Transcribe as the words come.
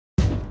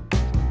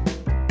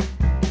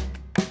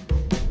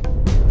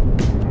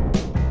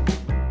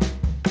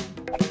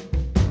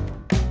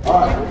All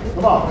right,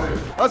 come on.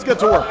 Let's get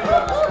to work.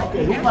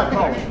 Okay, who am I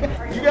calling?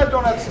 You guys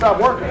don't have to stop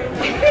working.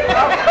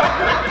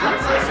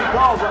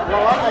 Calls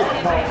while I'm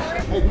making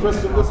calls. Hey,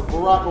 Kristen, this is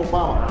Barack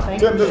Obama.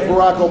 Tim, this is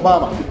Barack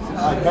Obama.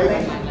 All right,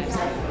 Kate.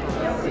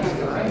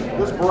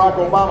 This is Barack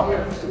Obama.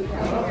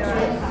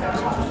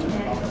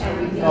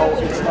 No,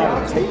 it's not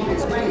a tape,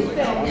 it's me.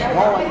 I'm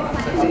calling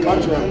a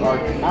bunch of our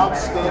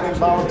outstanding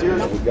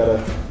volunteers. We've got to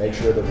make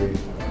sure that we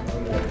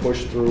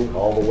push through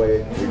all the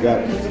way. We've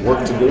got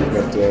work to do,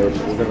 but we're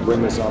going to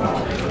bring this on.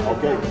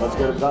 Okay, let's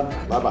get it done.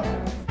 Bye-bye.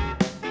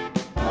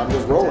 I'm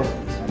just rolling.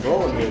 I'm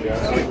rolling here,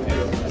 guys.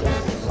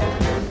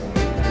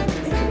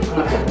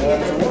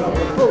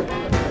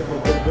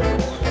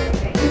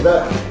 You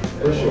bet.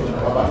 Appreciate it.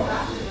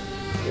 Bye-bye.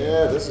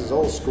 Yeah, this is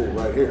old school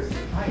right here.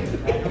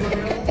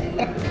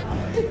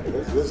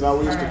 This is how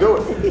we used to do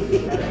it.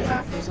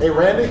 Hey,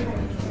 Randy,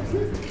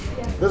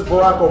 this is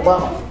Barack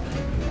Obama.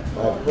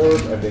 I've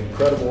heard of the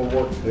incredible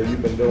work that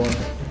you've been doing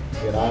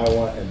in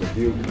Iowa and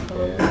Dubuque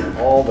and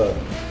all the,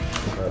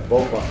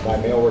 both my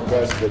mail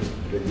requests that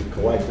you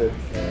collected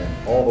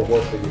and all the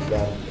work that you've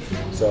done.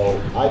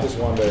 So I just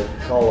wanted to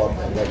call up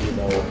and let you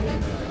know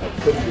I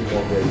couldn't be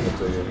more grateful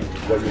to you.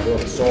 What you're doing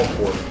is so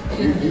important.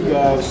 You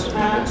guys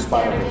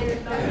inspire me.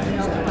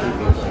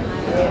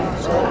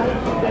 So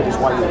I just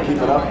want you to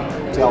keep it up.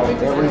 Tell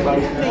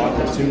everybody on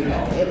the team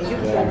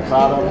that I'm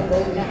proud of them.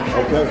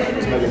 Okay,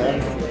 let's make it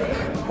happen.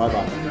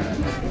 Bye-bye.